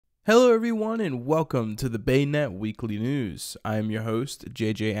Hello everyone and welcome to the BayNet Weekly News. I am your host,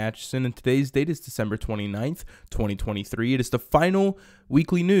 JJ Atchison, and today's date is December 29th, 2023. It is the final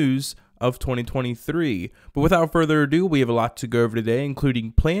weekly news of 2023. But without further ado, we have a lot to go over today,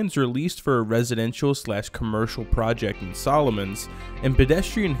 including plans released for a residential/commercial project in Solomons, and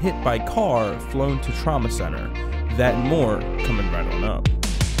pedestrian hit by car flown to trauma center. That and more coming right on up.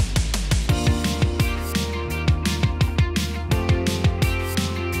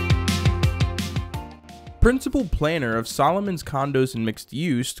 Principal planner of Solomons Condos and Mixed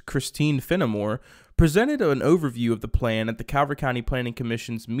Use, Christine Finnemore, presented an overview of the plan at the Calvert County Planning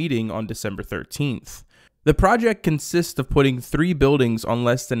Commission's meeting on December 13th. The project consists of putting 3 buildings on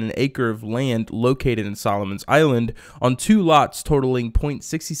less than an acre of land located in Solomons Island on 2 lots totaling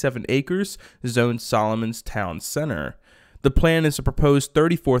 .67 acres, zoned Solomons Town Center. The plan is a proposed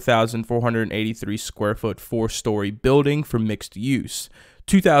 34,483 square foot 4-story building for mixed use,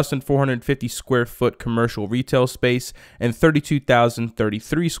 2,450 square foot commercial retail space, and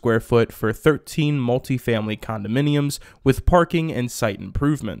 32,033 square foot for 13 multifamily condominiums with parking and site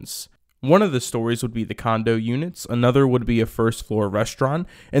improvements. One of the stories would be the condo units, another would be a first floor restaurant,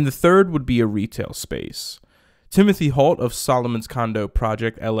 and the third would be a retail space. Timothy Holt of Solomons Condo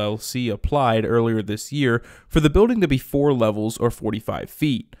Project LLC applied earlier this year for the building to be 4 levels or 45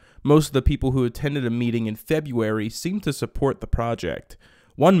 feet. Most of the people who attended a meeting in February seemed to support the project.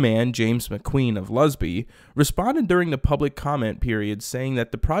 One man, James McQueen of Lusby, responded during the public comment period saying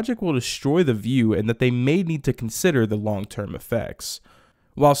that the project will destroy the view and that they may need to consider the long-term effects.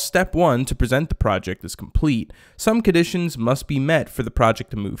 While step 1 to present the project is complete, some conditions must be met for the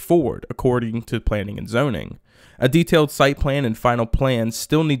project to move forward, according to planning and zoning. A detailed site plan and final plans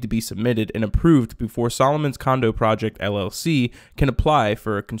still need to be submitted and approved before Solomons Condo Project LLC can apply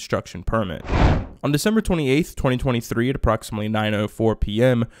for a construction permit. On December 28, 2023 at approximately 9:04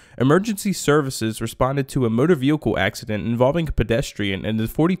 p.m., emergency services responded to a motor vehicle accident involving a pedestrian in the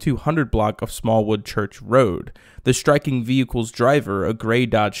 4200 block of Smallwood Church Road. The striking vehicle's driver, a gray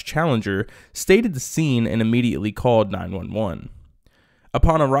Dodge Challenger, stayed at the scene and immediately called 911.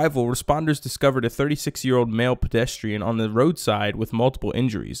 Upon arrival, responders discovered a 36-year-old male pedestrian on the roadside with multiple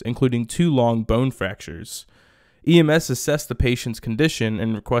injuries, including 2 long bone fractures. EMS assessed the patient's condition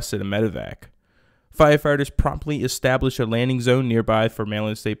and requested a medevac. Firefighters promptly established a landing zone nearby for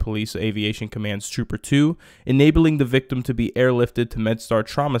Maryland State Police Aviation Command's Trooper 2, enabling the victim to be airlifted to MedStar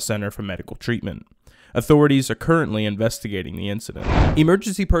Trauma Center for medical treatment. Authorities are currently investigating the incident.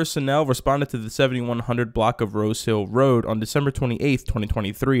 Emergency personnel responded to the 7100 block of Rose Hill Road on December 28,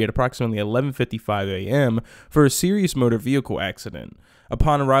 2023 at approximately 11:55 a.m. for a serious motor vehicle accident.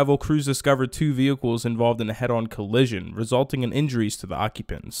 Upon arrival, crews discovered 2 vehicles involved in a head-on collision, resulting in injuries to the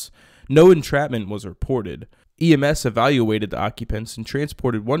occupants. No entrapment was reported. EMS evaluated the occupants and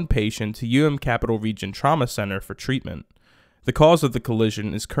transported 1 patient to Capital Region Trauma Center for treatment. The cause of the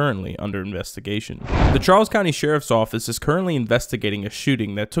collision is currently under investigation. The Charles County Sheriff's Office is currently investigating a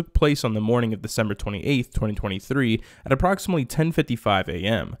shooting that took place on the morning of December 28, 2023 at approximately 10:55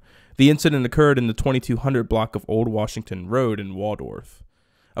 a.m. The incident occurred in the 2200 block of Old Washington Road in Waldorf.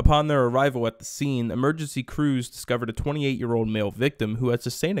 Upon their arrival at the scene, emergency crews discovered a 28-year-old male victim who had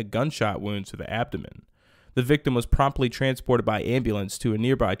sustained a gunshot wound to the abdomen. The victim was promptly transported by ambulance to a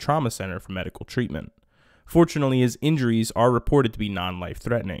nearby trauma center for medical treatment. Fortunately, his injuries are reported to be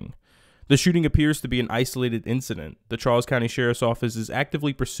non-life-threatening. The shooting appears to be an isolated incident. The Charles County Sheriff's Office is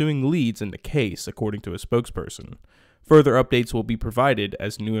actively pursuing leads in the case, according to a spokesperson. Further updates will be provided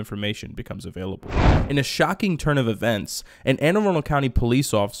as new information becomes available. In a shocking turn of events, an Anne Arundel County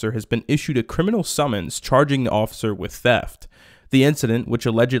police officer has been issued a criminal summons charging the officer with theft. The incident, which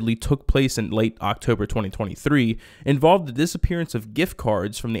allegedly took place in late October 2023, involved the disappearance of gift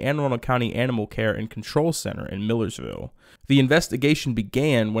cards from the Anne Arundel County Animal Care and Control Center in Millersville. The investigation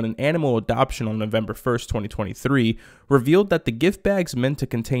began when an animal adoption on November 1, 2023, revealed that the gift bags meant to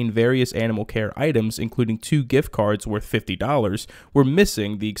contain various animal care items, including 2 gift cards worth $50, were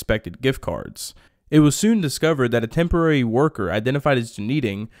missing the expected gift cards. It was soon discovered that a temporary worker identified as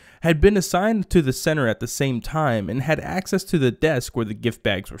Janine had been assigned to the center at the same time and had access to the desk where the gift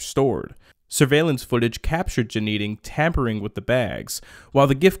bags were stored. Surveillance footage captured Janine tampering with the bags, while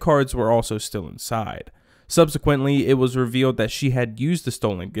the gift cards were also still inside. Subsequently, it was revealed that she had used the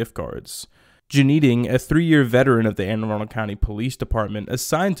stolen gift cards. Janine, a 3-year veteran of the Anne Arundel County Police Department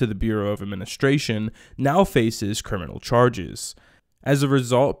assigned to the Bureau of Administration, now faces criminal charges. As a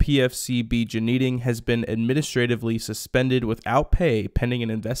result, PFC-B Janeting has been administratively suspended without pay pending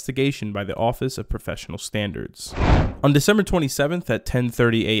an investigation by the Office of Professional Standards. On December 27th at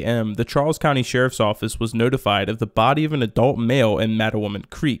 10:30 a.m., the Charles County Sheriff's Office was notified of the body of an adult male in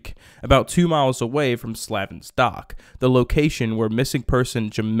Mattawoman-Creek, about 2 miles away from Slavin's Dock, the location where missing person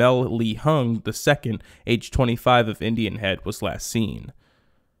Jamel Lee Hung II, age 25 of Indian Head, was last seen.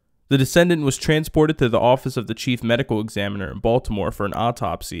 The descendant was transported to the office of the chief medical examiner in Baltimore for an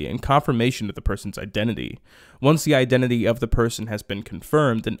autopsy and confirmation of the person's identity. Once the identity of the person has been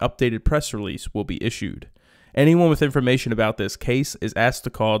confirmed, an updated press release will be issued. Anyone with information about this case is asked to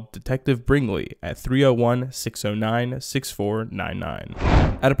call Detective Bringley at 301-609-6499.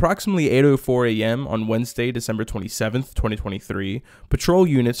 At approximately 8:04 a.m. on Wednesday, December 27, 2023, patrol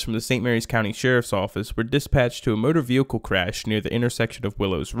units from the St. Mary's County Sheriff's Office were dispatched to a motor vehicle crash near the intersection of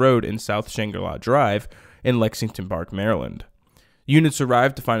Willows Road and South Shangri-La Drive in Lexington Park, Maryland. Units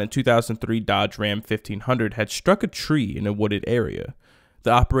arrived to find a 2003 Dodge Ram 1500 had struck a tree in a wooded area. The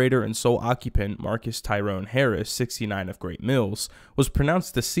operator and sole occupant, Marcus Tyrone Harris, 69 of Great Mills, was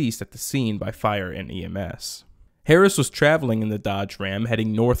pronounced deceased at the scene by fire and EMS. Harris was traveling in the Dodge Ram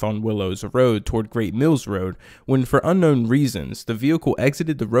heading north on Willows Road toward Great Mills Road when, for unknown reasons, the vehicle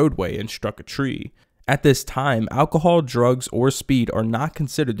exited the roadway and struck a tree. At this time, alcohol, drugs, or speed are not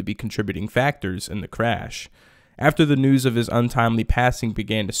considered to be contributing factors in the crash. After the news of his untimely passing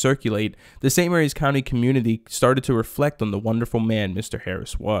began to circulate, the St. Mary's County community started to reflect on the wonderful man Mr.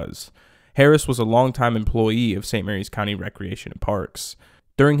 Harris was. Harris was a longtime employee of St. Mary's County Recreation and Parks.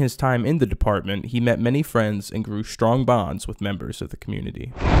 During his time in the department, he met many friends and grew strong bonds with members of the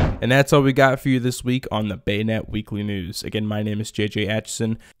community. And that's all we got for you this week on the BayNet Weekly News. Again, my name is JJ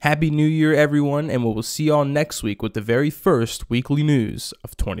Atchison. Happy New Year, everyone, and we will see y'all next week with the very first weekly news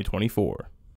of 2024.